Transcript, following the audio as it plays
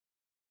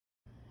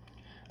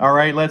All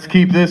right, let's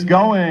keep this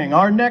going.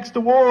 Our next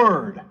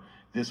award.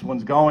 This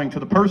one's going to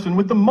the person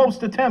with the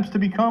most attempts to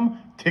become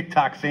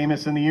TikTok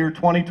famous in the year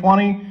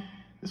 2020.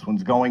 This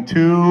one's going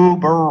to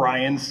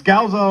Brian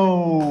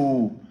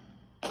Scalzo.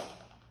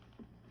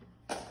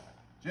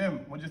 Jim,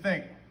 what'd you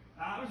think? It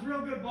was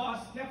real good,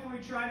 boss. Definitely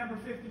try number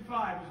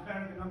 55. It was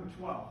better than number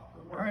 12.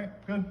 Good work. All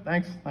right, good.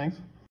 Thanks.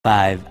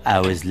 5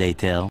 hours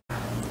later.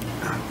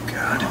 Oh,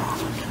 God.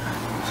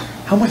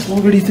 How much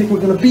longer do you think we're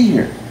going to be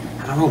here?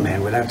 I don't know,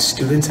 man. Without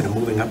students and a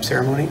moving up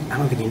ceremony, I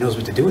don't think he knows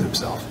what to do with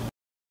himself.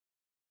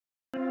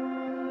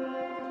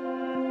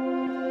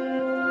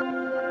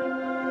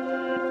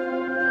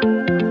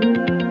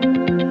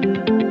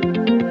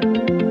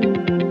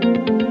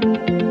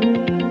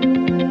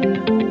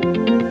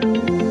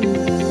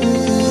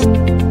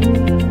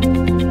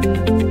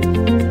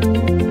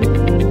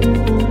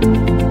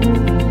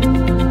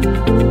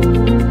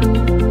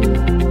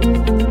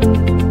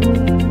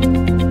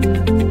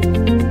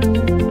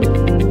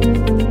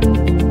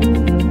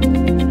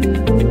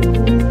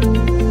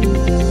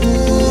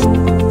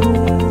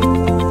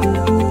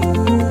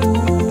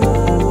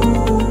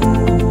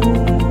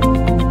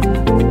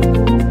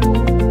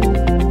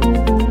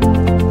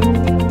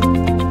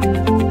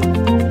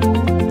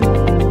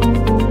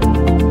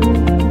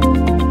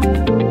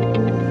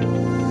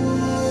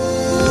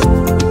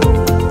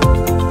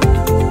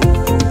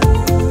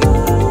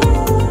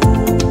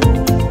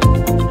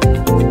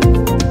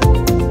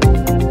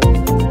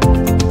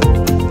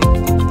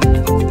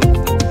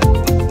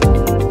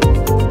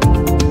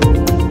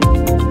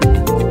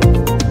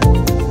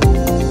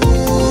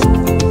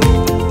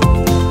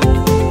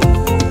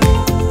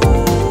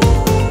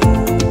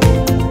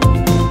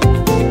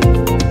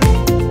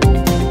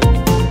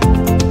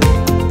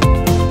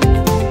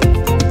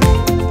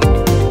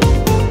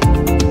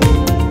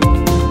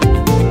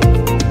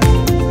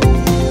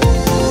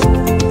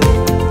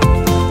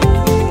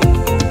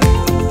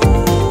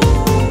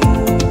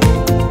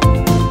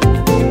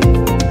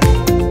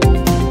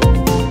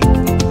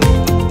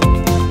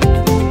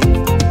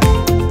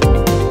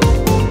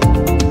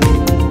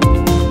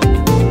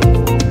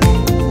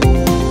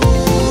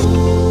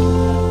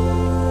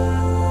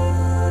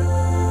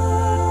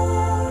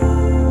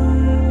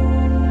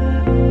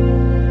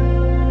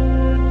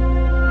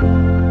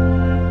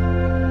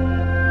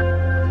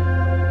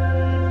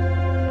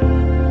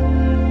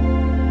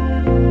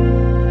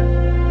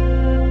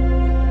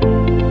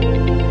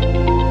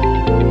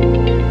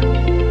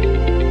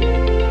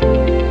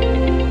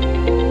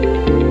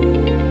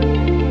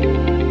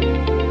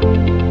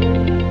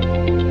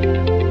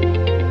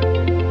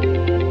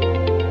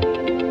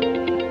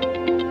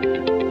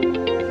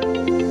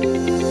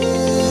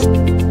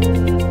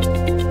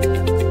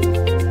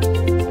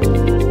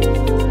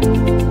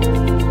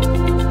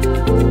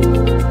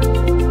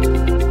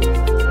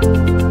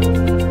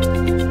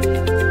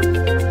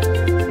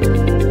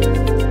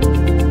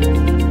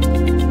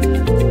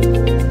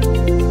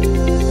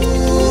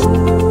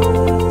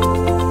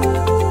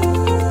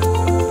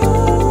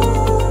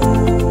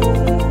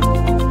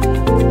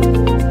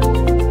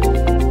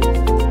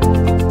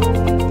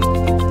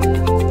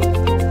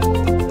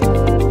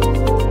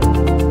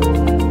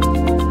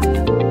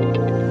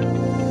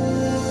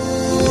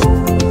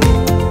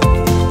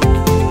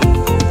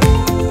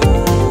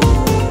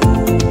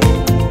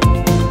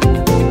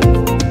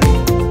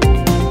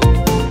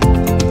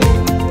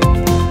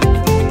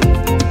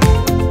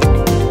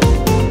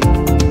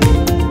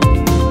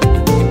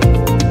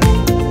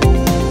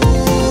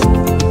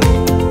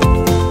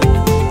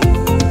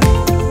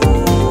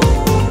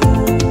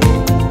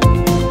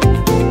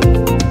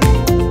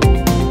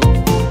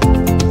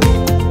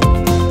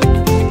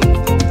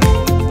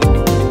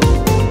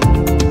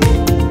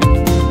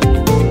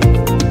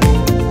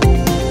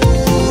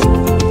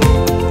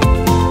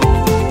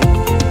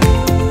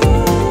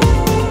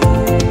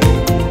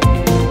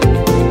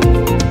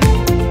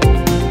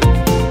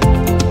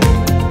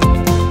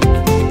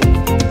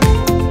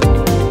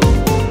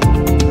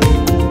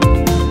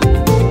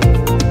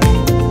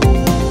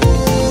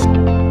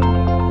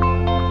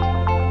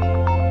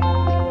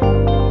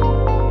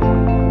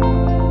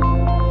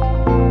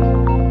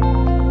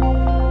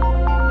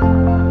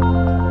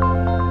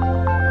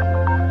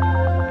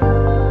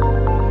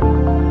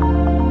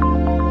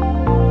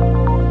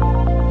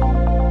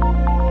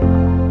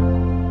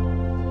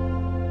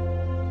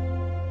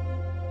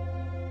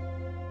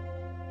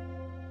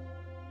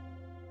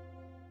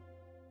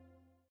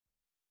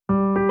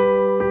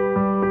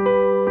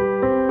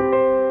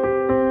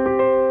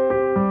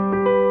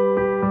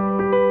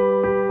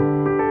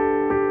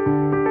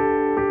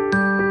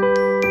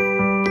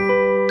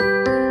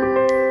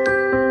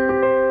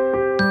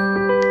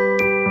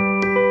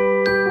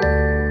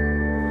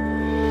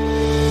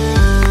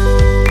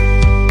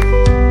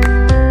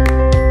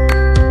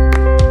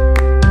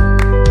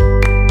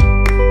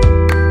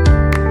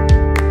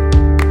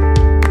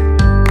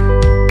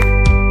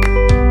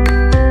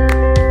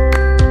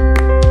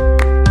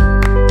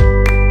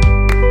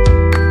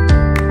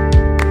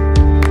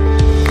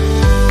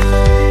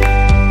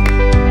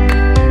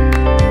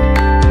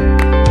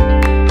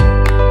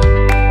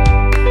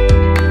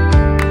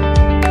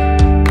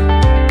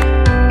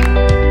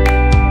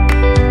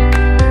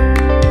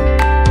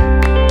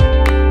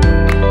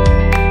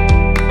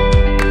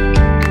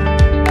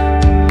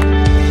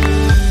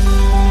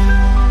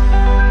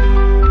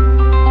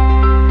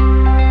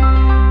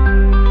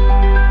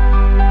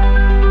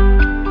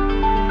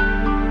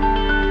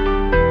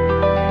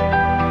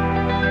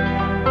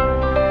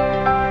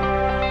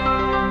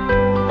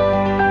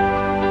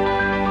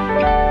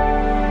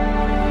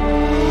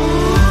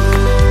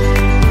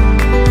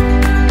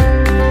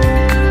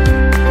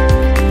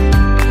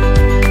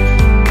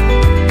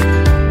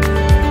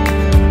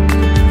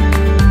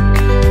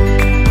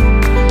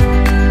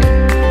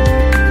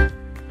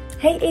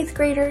 Hey 8th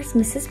graders,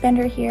 Mrs.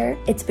 Bender here.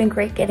 It's been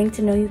great getting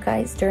to know you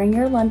guys during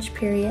your lunch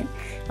period.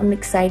 I'm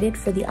excited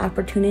for the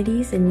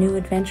opportunities and new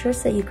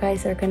adventures that you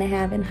guys are gonna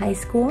have in high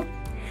school.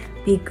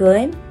 Be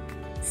good,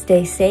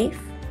 stay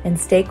safe, and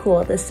stay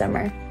cool this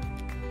summer.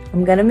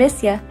 I'm gonna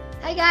miss ya.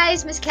 Hi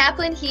guys, Miss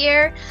Kaplan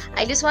here.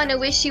 I just want to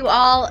wish you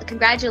all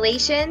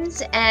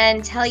congratulations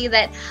and tell you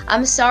that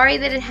I'm sorry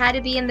that it had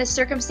to be in this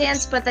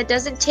circumstance, but that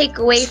doesn't take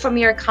away from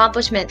your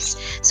accomplishments.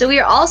 So we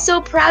are all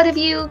so proud of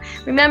you.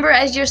 Remember,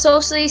 as your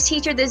social studies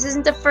teacher, this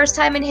isn't the first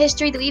time in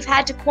history that we've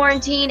had to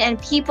quarantine, and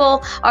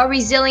people are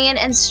resilient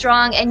and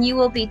strong, and you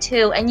will be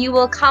too, and you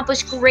will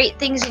accomplish great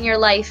things in your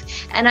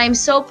life. And I'm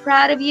so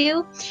proud of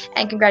you,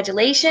 and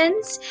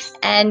congratulations,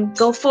 and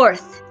go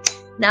forth.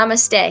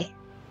 Namaste.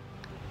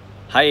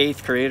 Hi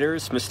 8th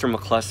graders, Mr.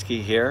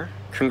 McCluskey here.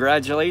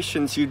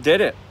 Congratulations, you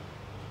did it.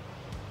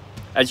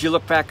 As you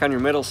look back on your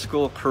middle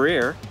school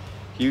career,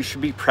 you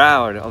should be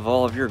proud of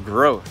all of your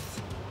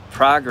growth,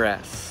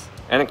 progress,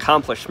 and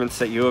accomplishments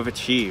that you have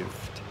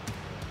achieved.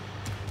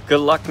 Good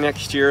luck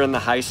next year in the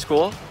high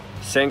school.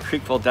 Sand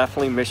Creek will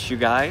definitely miss you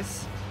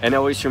guys. And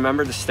always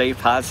remember to stay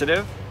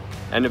positive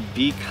and to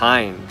be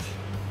kind.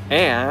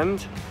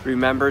 And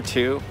remember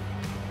to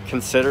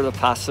consider the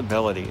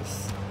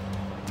possibilities.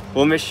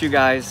 We'll miss you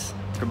guys.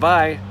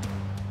 Goodbye.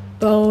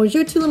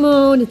 Bonjour tout le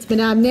monde, it's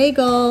Madame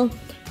Nagel.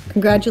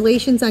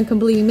 Congratulations on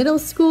completing middle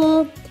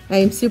school. I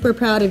am super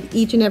proud of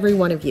each and every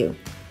one of you.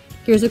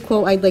 Here's a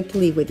quote I'd like to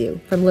leave with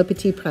you from Le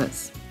Petit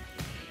Prince.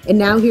 And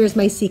now here's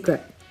my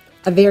secret,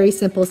 a very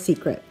simple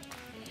secret.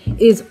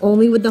 It is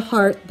only with the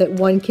heart that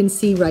one can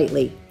see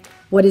rightly.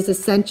 What is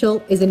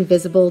essential is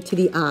invisible to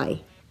the eye.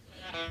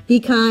 Be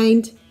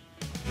kind.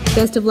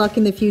 Best of luck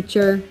in the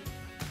future.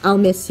 I'll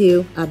miss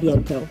you. A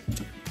biento.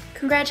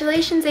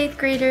 Congratulations 8th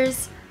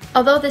graders!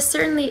 Although this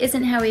certainly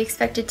isn't how we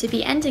expected to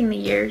be ending the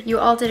year, you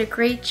all did a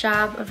great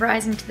job of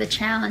rising to the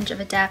challenge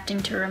of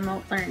adapting to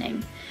remote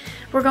learning.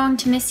 We're going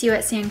to miss you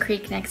at Sand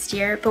Creek next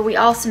year, but we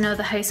also know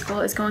the high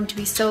school is going to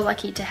be so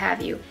lucky to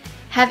have you.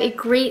 Have a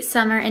great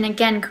summer, and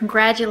again,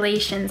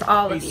 congratulations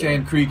all of you.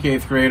 Sand Creek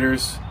 8th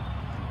graders,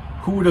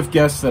 who would have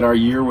guessed that our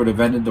year would have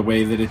ended the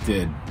way that it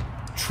did?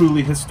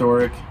 Truly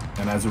historic.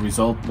 And as a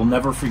result, we'll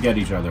never forget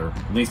each other.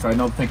 At least I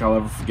don't think I'll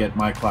ever forget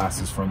my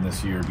classes from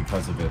this year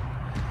because of it.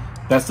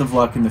 Best of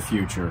luck in the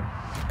future.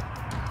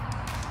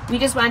 We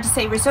just wanted to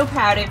say we're so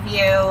proud of you,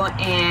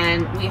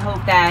 and we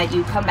hope that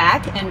you come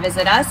back and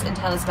visit us and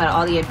tell us about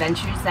all the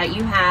adventures that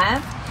you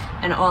have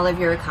and all of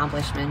your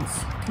accomplishments.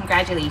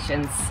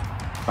 Congratulations.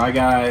 Bye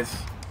guys.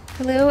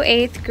 Hello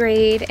 8th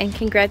grade, and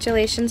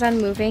congratulations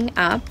on moving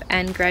up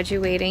and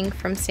graduating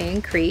from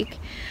Sand Creek.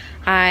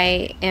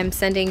 I am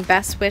sending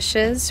best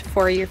wishes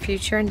for your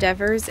future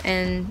endeavors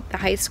in the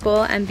high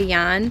school and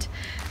beyond,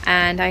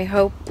 and I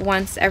hope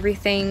once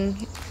everything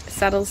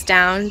settles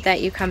down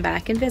that you come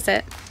back and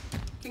visit.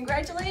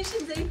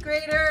 Congratulations 8th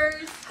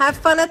graders! Have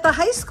fun at the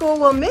high school,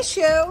 we'll miss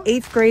you!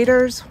 8th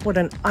graders, what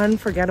an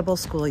unforgettable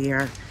school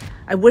year.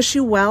 I wish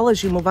you well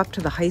as you move up to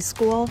the high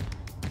school.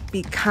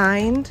 Be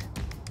kind,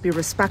 be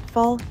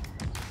respectful,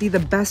 be the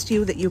best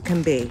you that you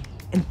can be,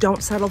 and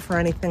don't settle for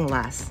anything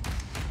less.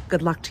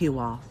 Good luck to you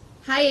all.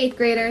 Hi 8th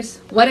graders,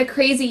 what a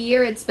crazy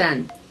year it's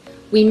been.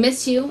 We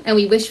miss you and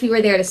we wish we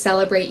were there to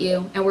celebrate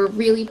you, and we're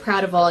really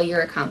proud of all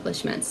your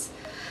accomplishments.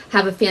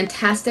 Have a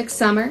fantastic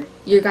summer.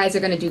 You guys are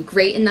going to do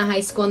great in the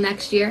high school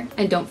next year,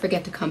 and don't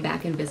forget to come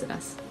back and visit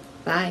us.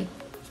 Bye.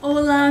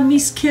 Hola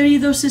mis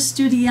queridos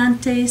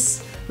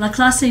estudiantes. La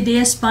clase de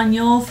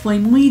español fue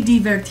muy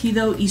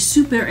divertido y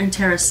súper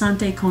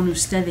interesante con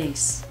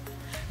ustedes.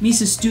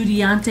 Mis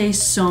estudiantes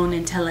son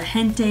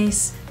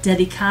inteligentes,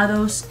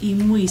 dedicados y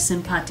muy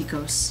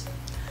simpáticos.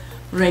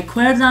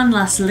 ¿Recuerdan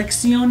las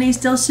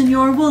lecciones del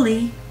señor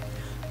Woolley?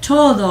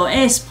 Todo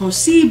es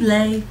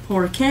posible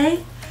porque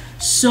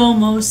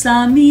somos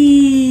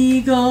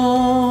amigos.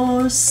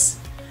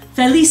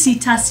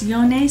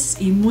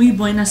 Felicitaciones y muy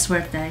buena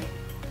suerte.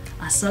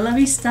 Hasta la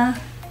vista.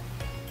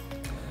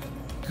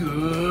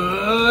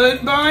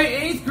 Goodbye,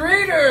 8th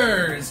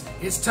graders!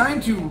 It's time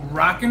to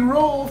rock and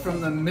roll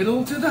from the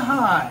middle to the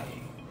high.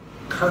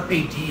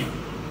 Carpe diem.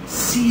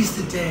 Seize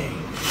the day.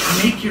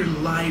 Make your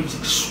lives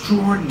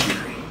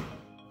extraordinary.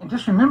 And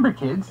just remember,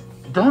 kids,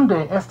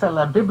 donde está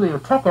la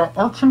biblioteca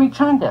el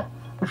chimichanga,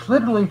 which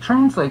literally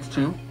translates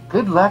to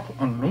good luck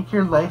and make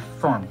your life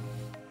fun.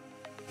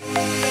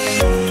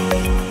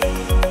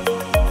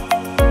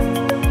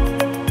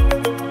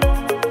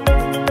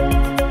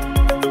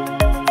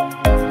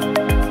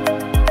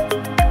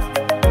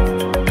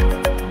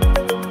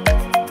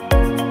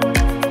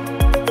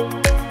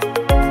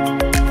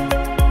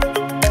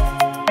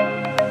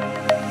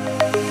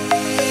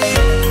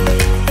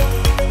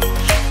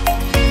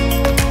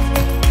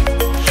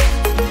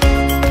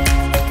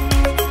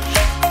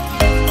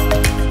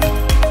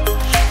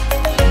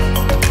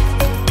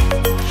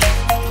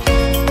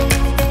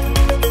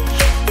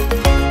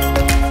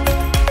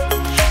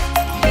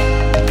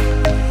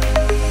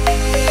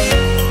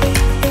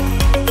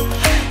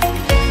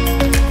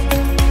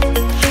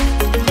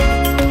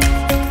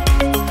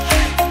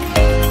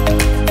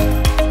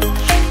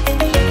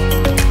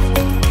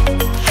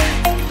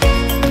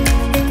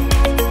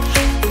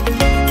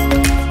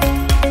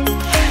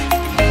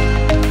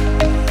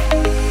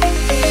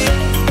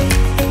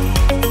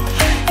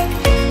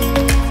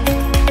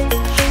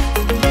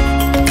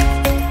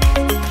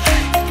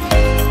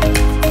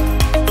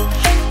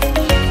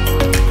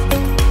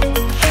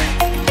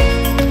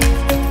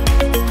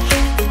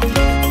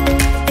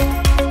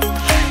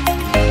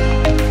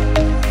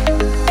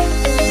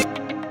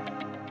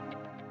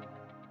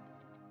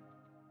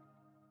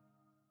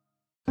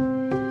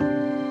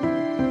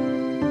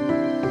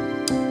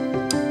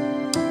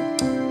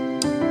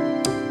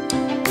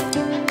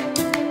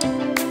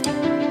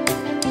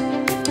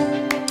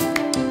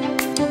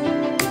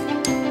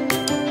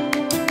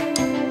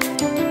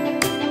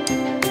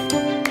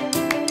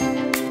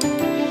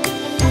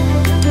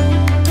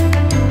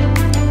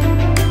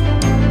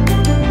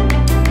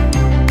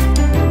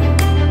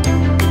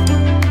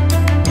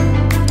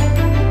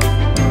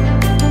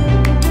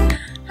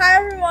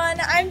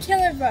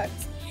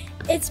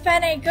 It's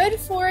been a good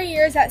 4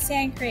 years at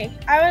Sand Creek.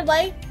 I would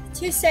like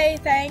to say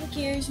thank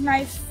you to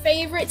my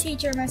favorite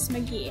teacher, Miss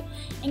McGee,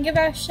 and give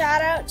a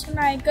shout out to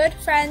my good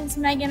friends,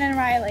 Megan and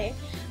Riley.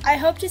 I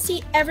hope to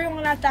see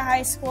everyone at the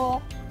high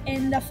school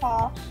in the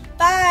fall.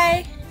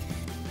 Bye!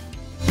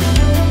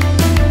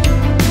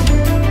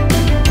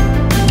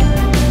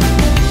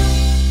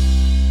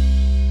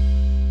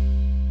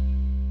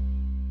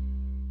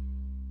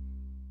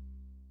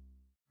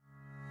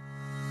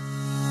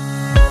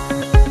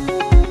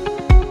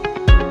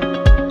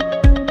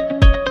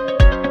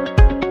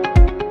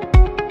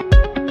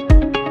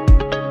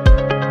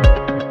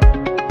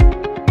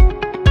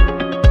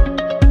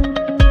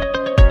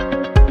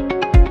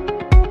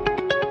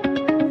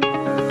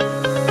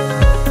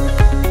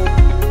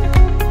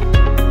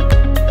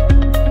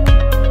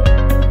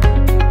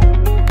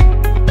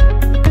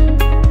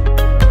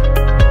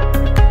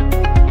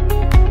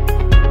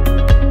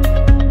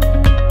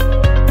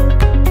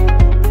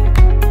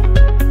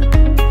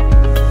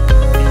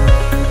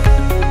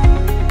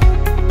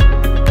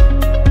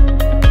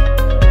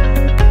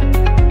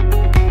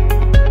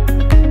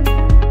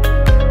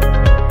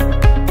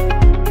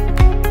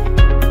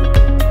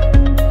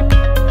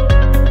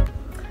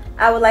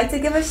 I would like to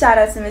give a shout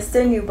out to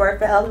Mr. Newberg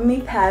for helping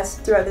me pass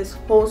throughout this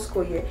whole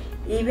school year.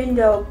 Even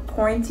though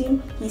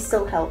quarantine, he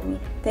still helped me.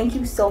 Thank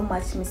you so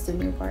much, Mr.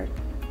 Newberg.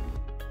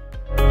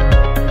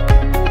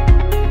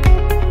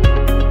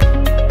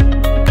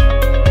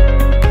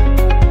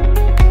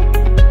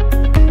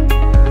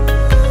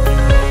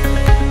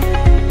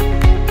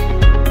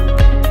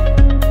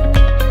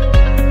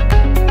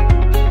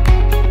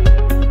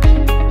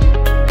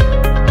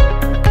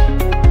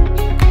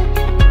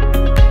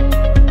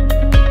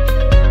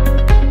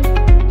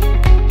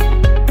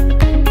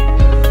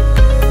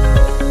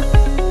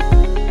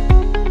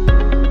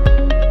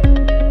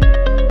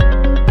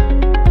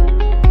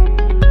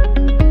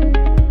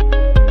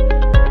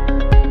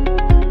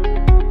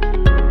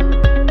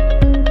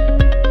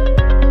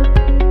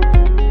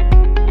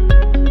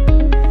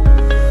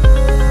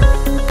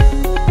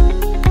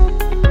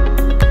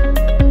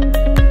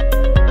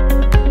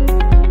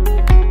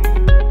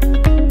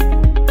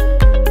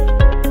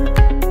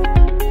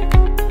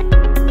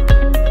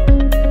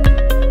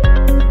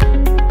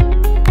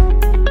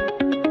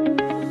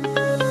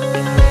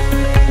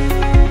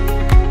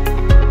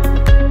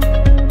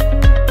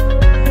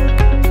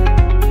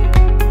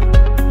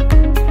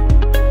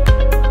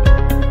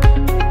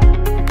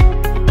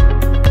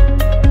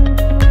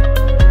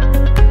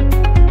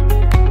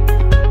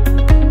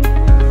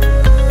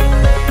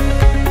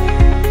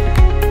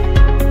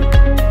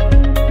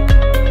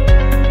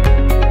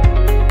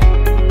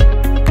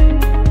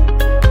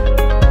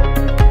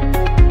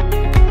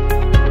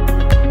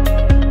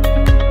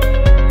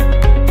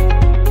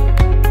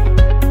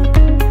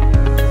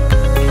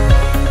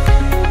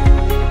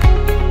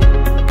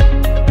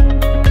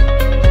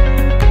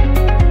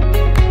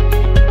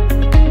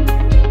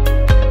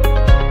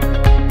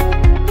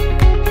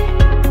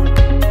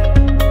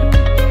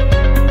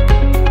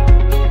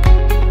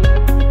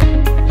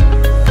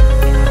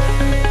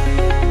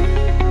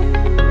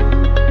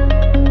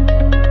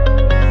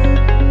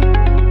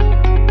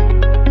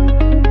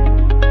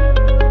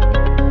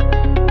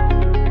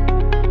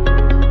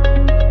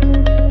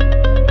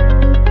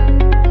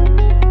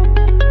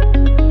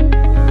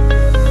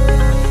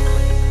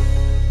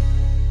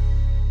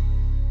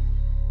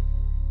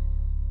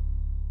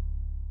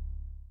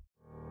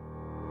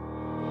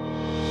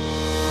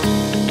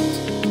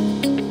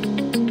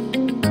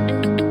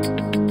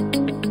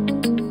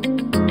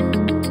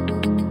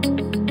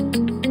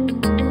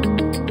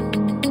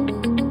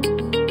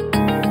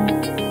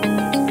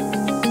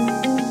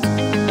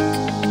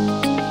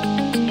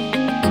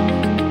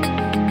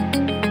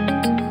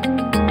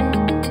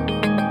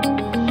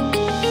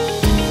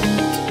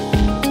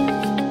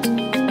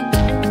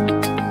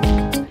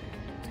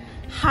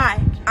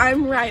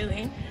 I'm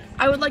Riley.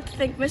 I would like to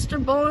thank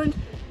Mr. Boland,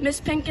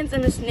 Miss Pinkins,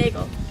 and Miss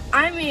Nagel.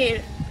 I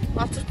made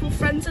lots of cool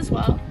friends as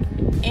well,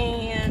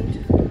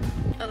 and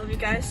I love you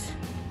guys.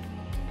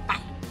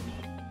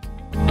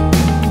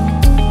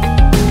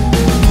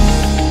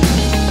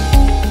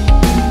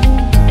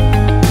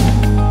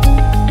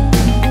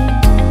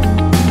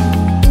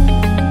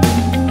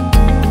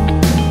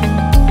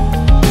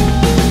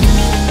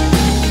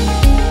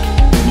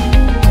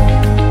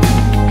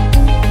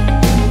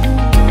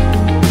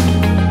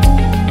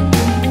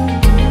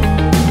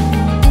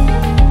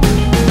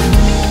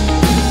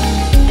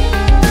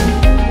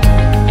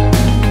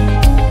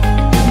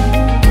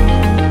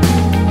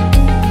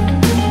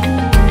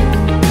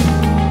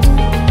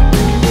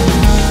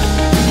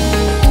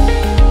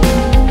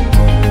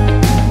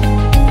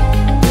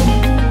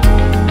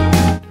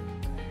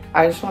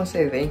 I just want to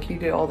say thank you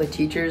to all the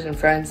teachers and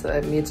friends that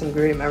I've made some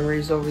great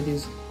memories over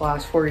these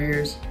last 4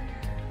 years.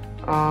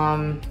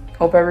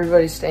 Hope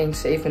everybody's staying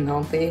safe and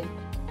healthy,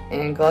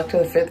 and good luck to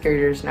the 5th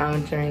graders now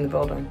entering the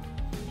building.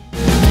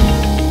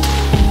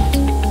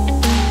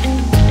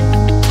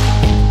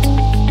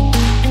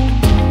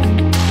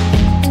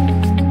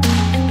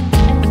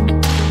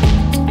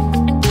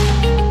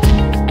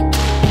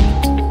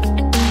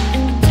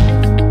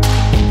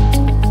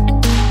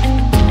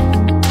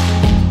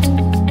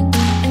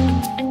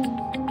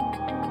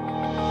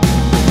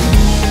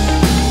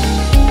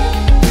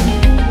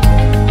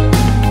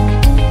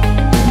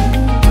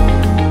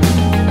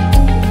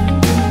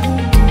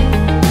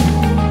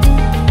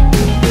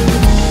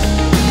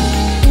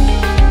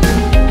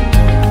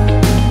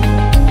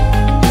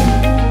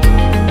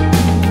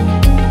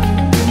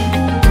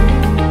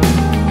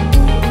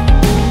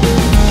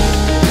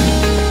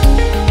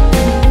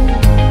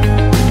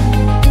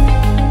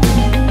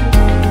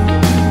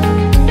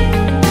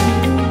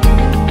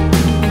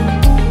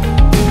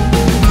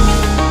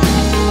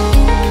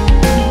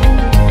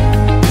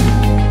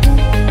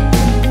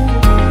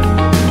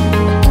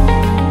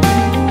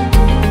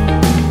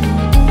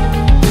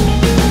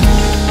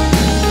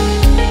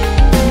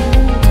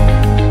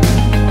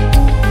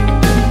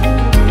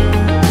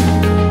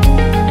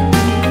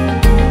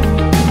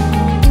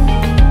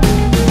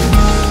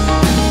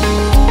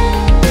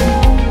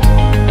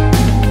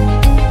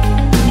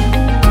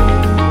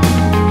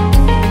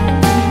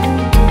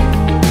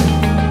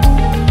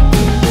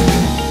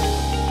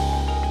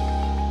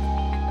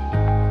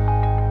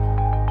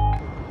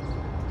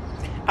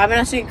 been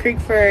at St. Creek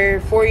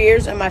for 4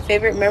 years, and my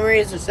favorite memory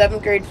is the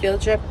 7th grade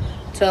field trip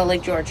to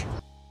Lake George.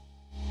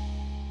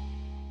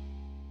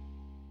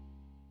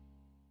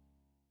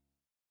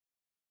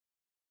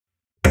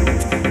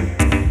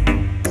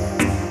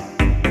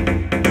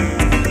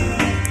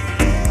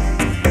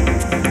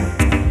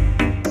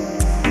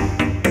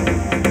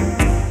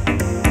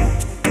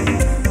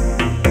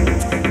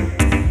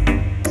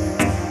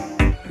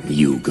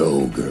 You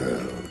go,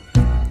 girl.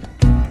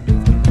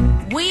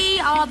 We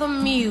are the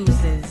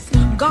muses,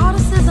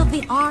 goddesses of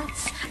the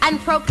arts, and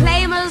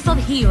proclaimers of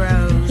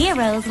heroes.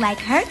 Heroes like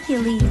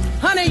Hercules.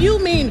 Honey, you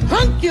mean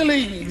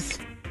Hercules.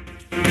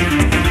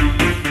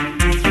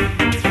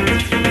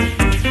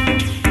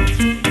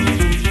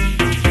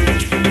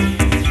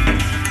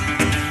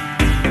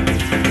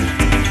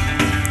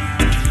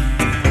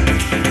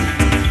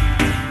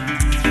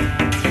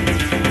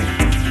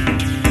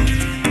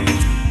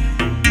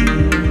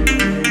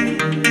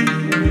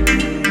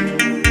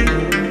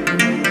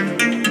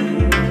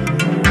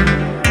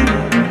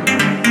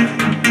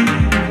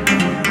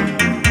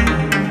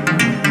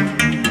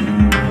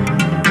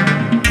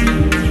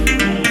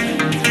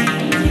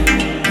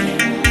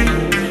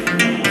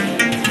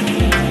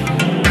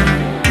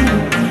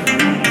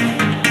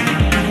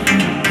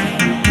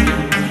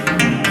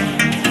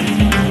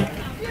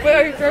 Wait,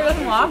 are your door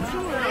doesn't lock?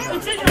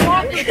 It says you're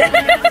locked.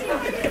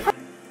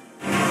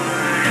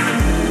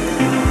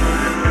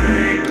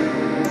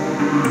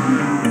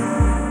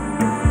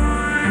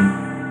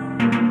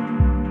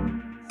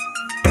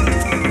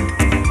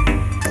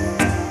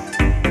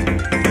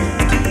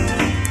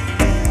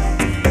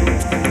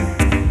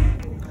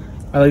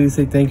 I'd like to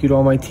say thank you to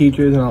all my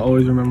teachers, and I'll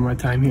always remember my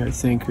time here at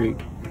St. Creek.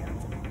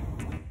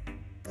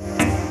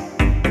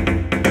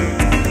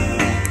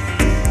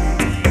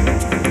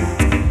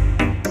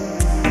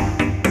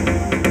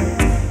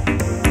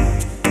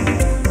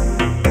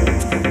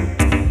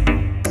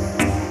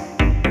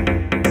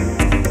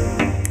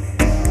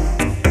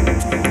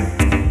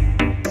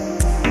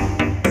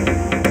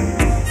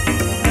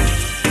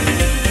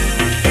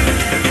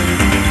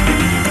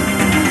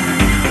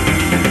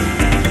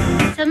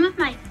 Some of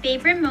my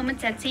favorite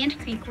moments at Sand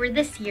Creek were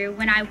this year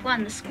when I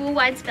won the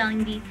school-wide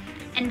spelling bee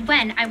and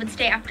when I would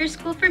stay after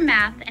school for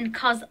math and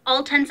cause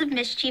all tons of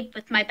mischief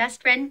with my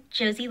best friend,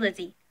 Josie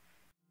Lizzie.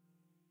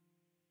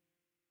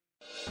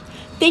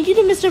 Thank you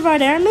to Mr.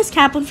 Varder and Ms.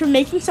 Kaplan for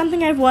making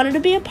something I've wanted to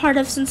be a part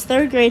of since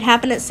 3rd grade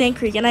happen at Sand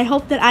Creek, and I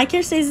hope that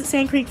iCare stays at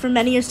Sand Creek for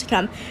many years to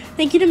come.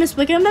 Thank you to Ms.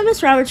 Wickham and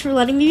Ms. Roberts for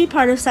letting me be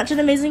part of such an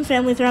amazing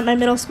family throughout my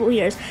middle school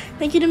years.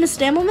 Thank you to Ms.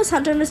 Stamble, Ms.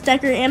 Hunter, Ms.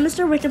 Decker, and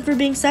Mr. Wickham for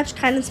being such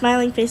kind and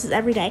smiling faces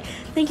every day.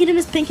 Thank you to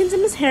Ms. Pinkins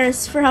and Ms.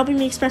 Harris for helping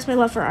me express my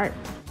love for art.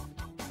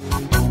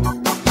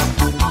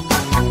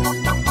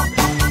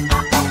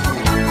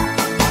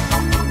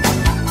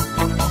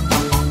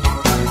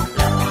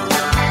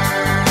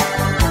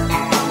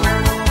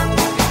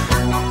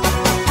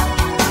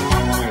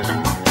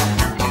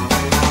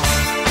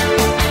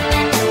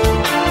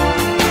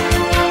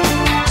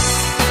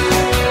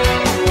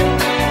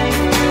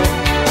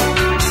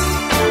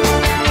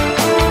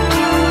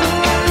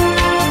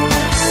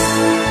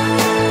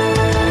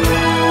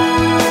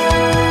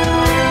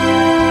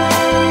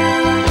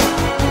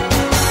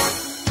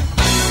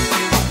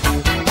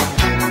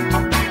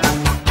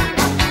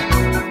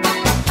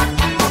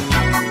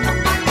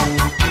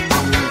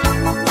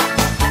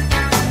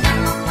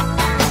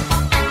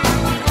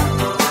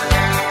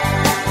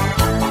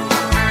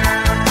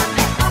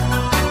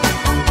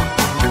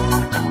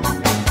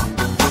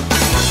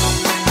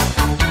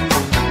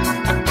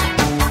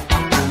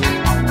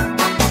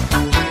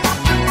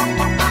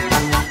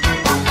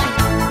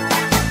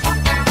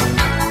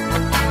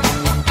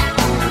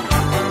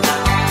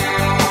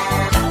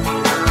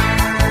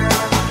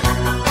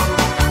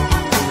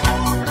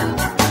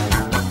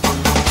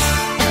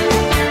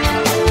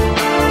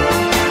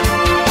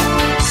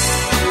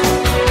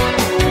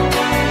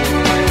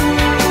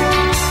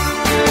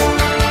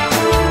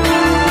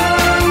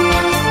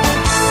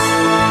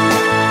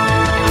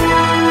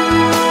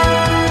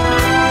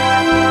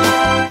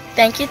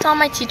 Thank you to all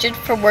my teachers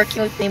for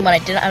working with me when I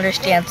didn't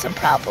understand some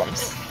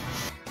problems.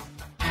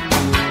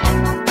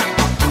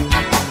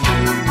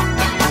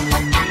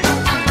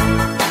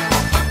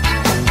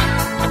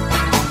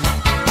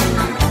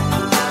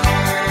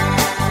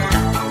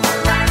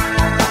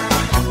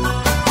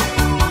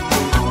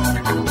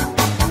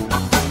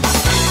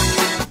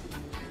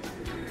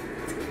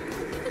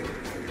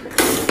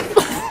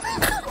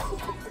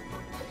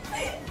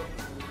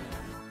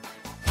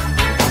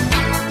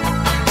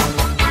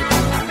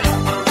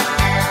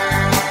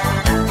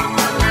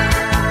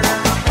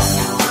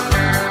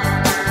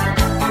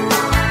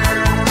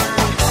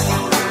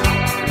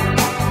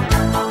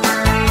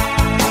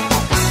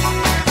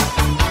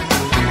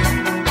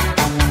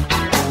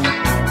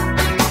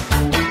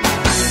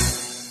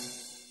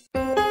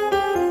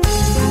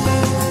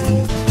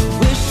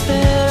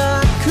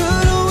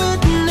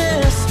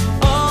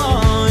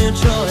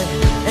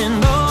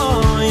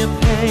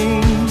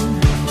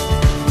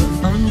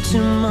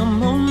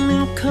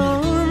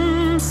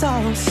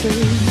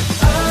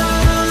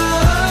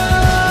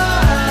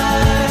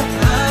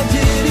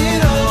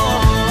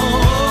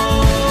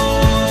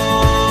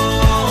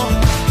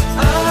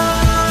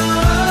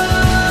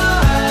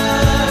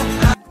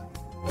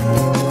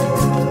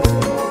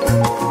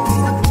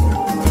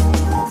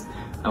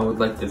 I would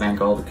like to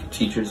thank all the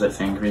teachers at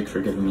Sand Creek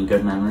for giving me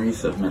good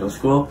memories of middle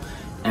school,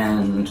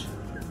 and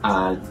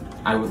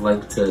I would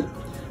like to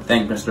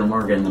thank Mr.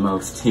 Morgan the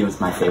most. He was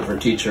my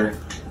favorite teacher.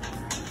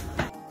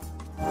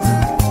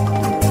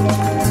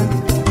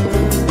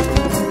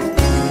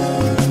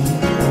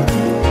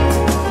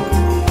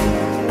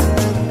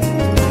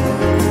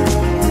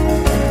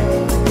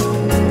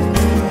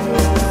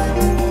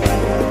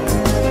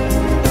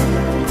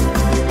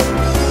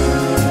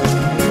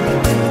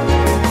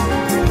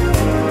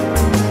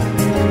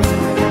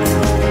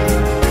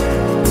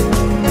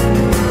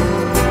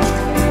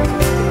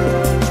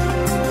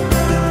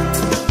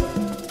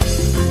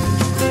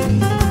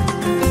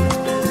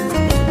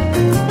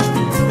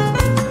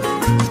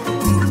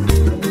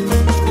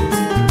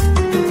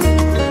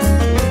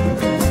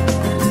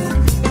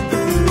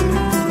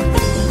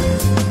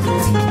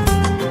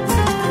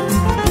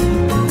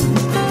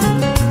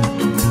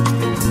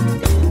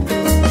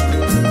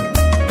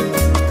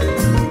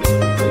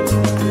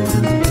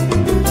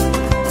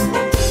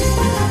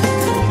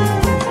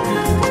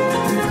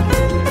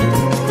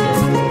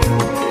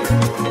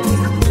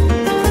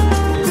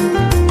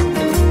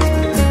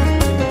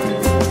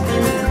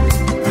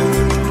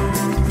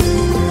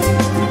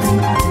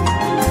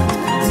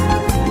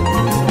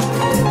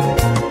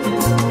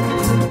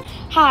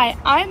 Hi,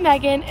 I'm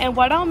Megan, and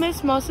what I'll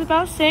miss most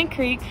about Sand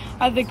Creek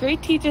are the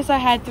great teachers I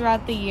had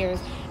throughout the years,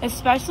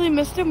 especially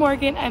Mr.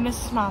 Morgan and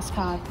Mrs.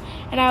 Moskov.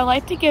 And I would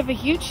like to give a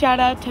huge shout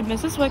out to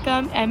Mrs.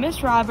 Wickham and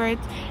Miss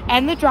Roberts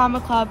and the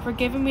Drama Club for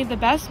giving me the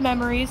best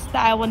memories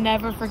that I will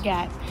never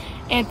forget.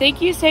 And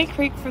thank you, Sand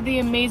Creek, for the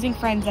amazing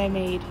friends I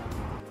made.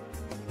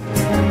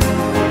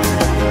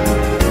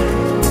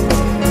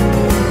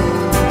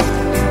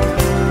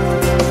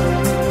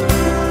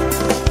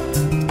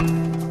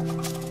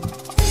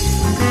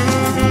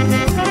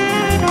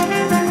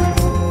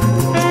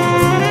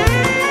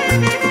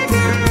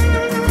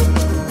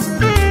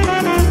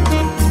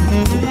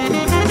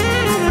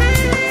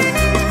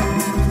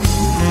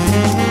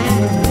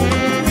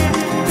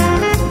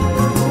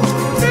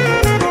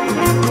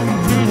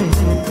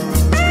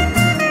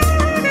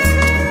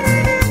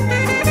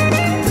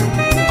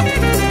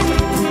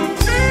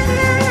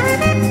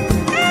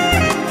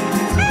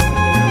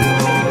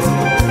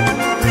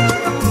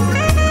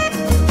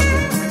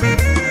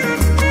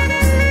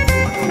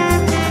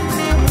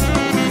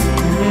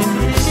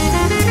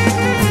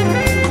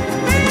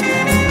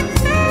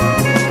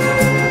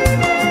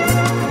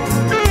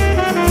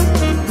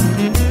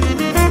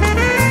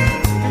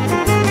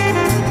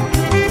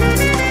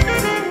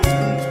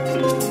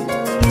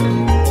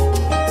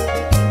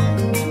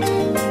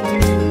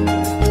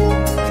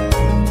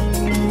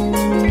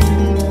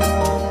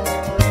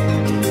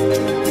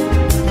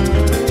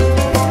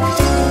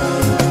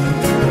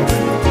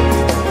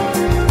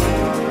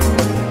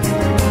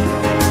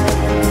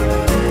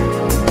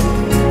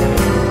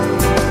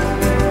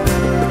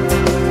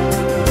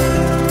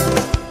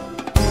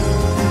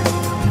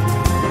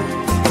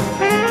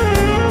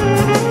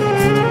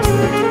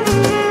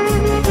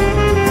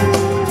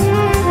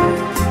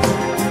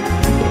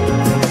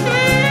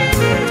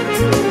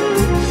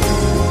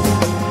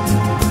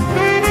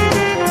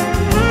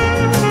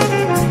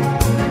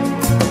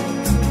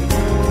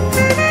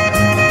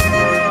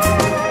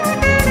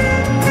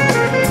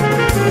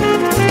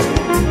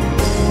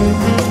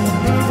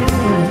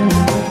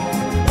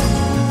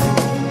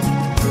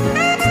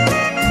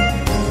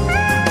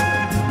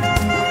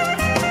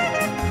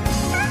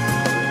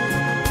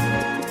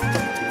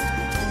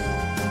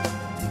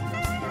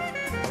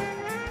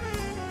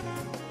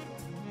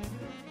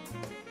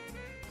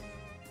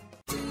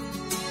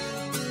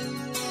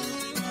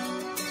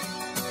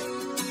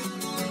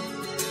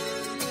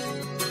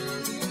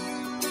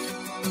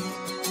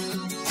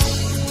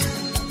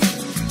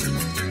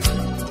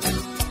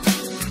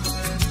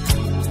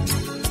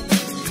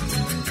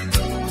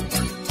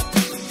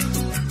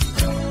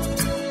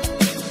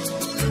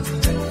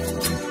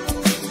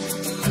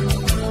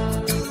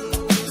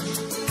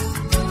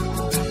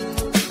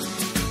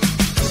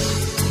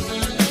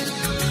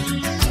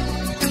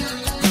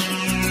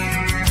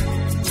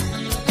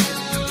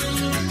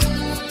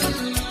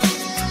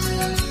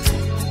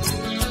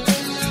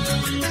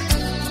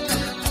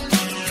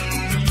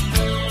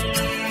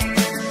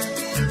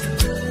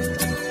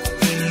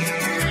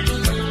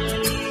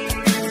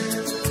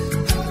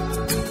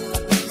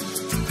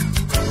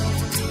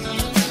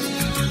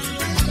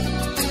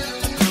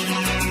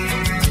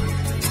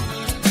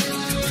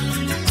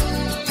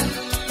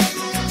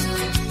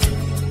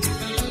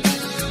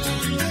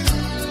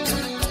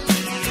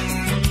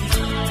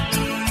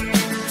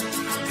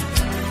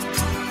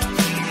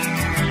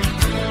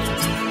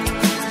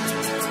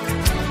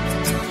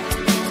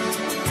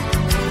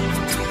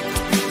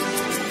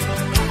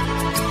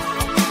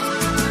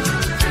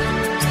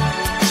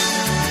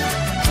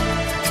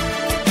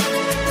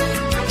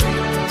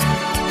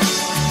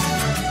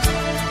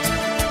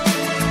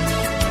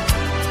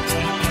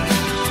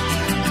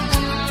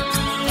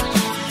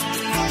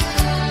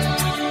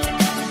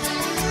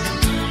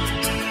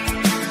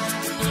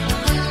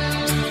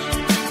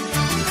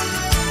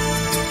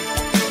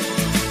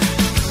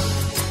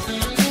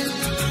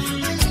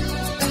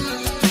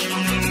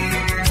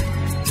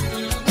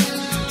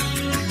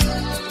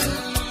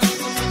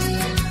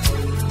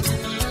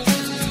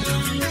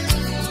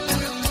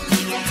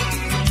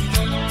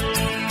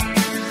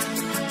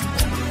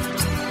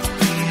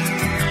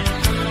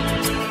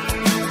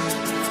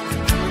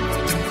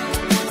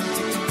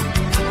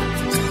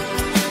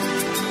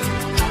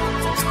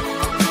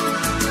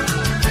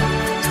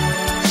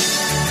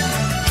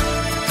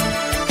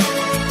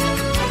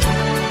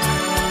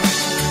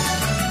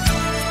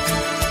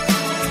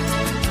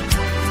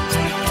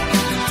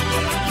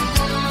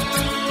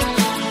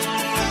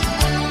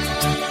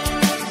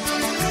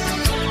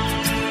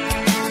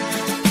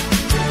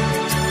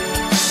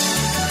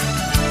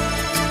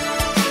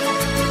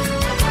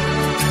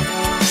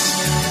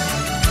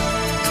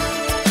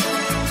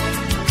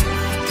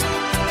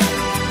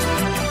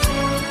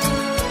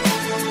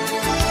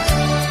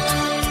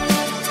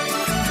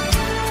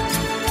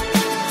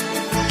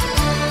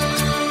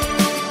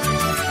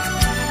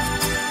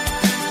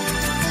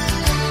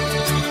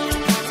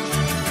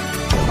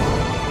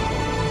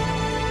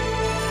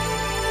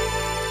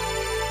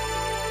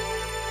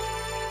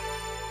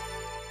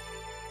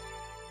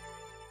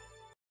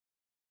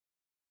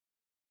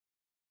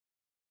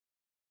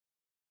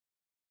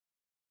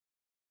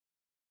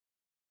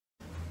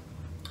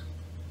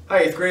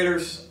 Hi, 8th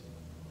graders.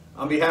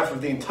 On behalf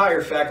of the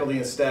entire faculty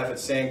and staff at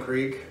Sand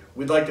Creek,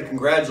 we'd like to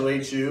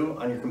congratulate you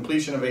on your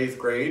completion of 8th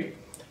grade.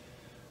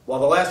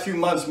 While the last few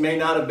months may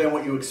not have been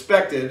what you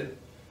expected,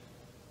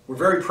 we're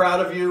very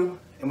proud of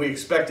you and we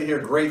expect to hear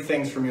great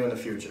things from you in the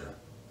future.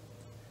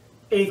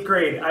 8th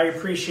grade, I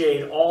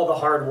appreciate all the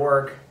hard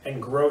work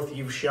and growth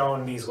you've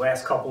shown these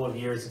last couple of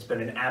years. It's been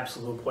an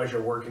absolute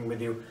pleasure working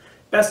with you.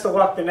 Best of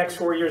luck the next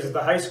 4 years at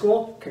the high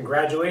school.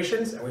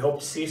 Congratulations, and we hope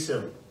to see you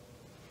soon.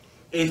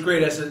 8th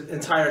grade, as an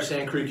entire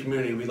Sand Creek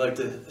community, we'd like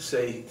to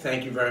say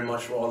thank you very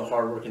much for all the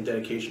hard work and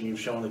dedication you've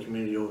shown the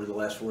community over the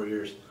last 4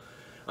 years.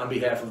 On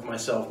behalf of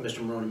myself, Mr.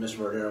 Marone, and Ms.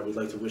 Vardera, we'd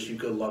like to wish you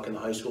good luck in the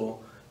high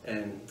school,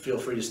 and feel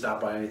free to stop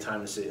by any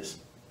time to see us.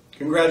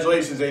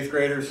 Congratulations, 8th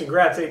graders.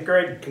 Congrats, 8th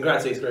grade.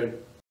 Congrats, 8th grade.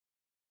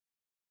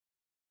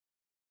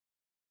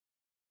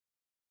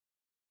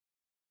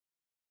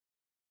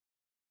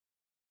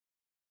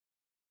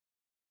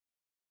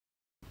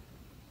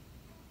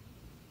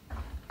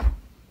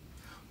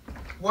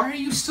 Why are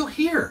you still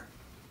here?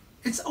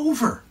 It's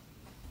over.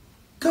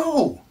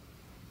 Go.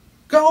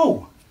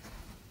 Go.